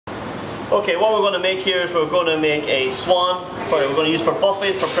Okay, what we're going to make here is we're going to make a swan. We're going to use for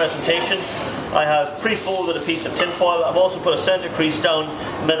buffets for presentation. I have pre-folded a piece of tin foil. I've also put a center crease down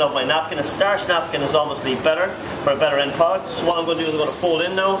the middle of my napkin. A starched napkin is obviously better for a better end product. So what I'm going to do is I'm going to fold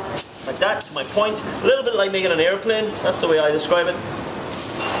in now, like that, to my point. A little bit like making an airplane. That's the way I describe it.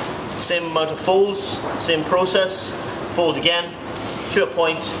 Same amount of folds, same process. Fold again, to a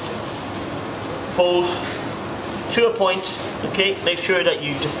point. Fold, to a point. Okay, make sure that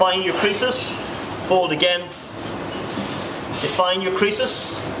you define your creases. Fold again. Define your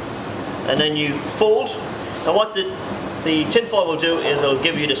creases. And then you fold. And what the tin foil will do is it'll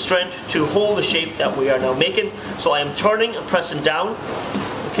give you the strength to hold the shape that we are now making. So I am turning and pressing down,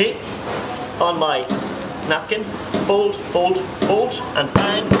 okay, on my napkin. Fold, fold, fold, and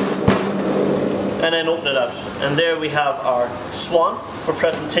bang. And then open it out. And there we have our swan for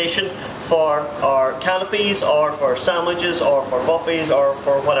presentation for our canapes or for sandwiches or for buffets or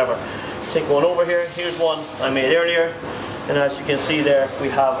for whatever. Take one over here. Here's one I made earlier. And as you can see there, we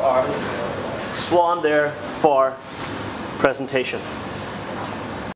have our swan there for presentation.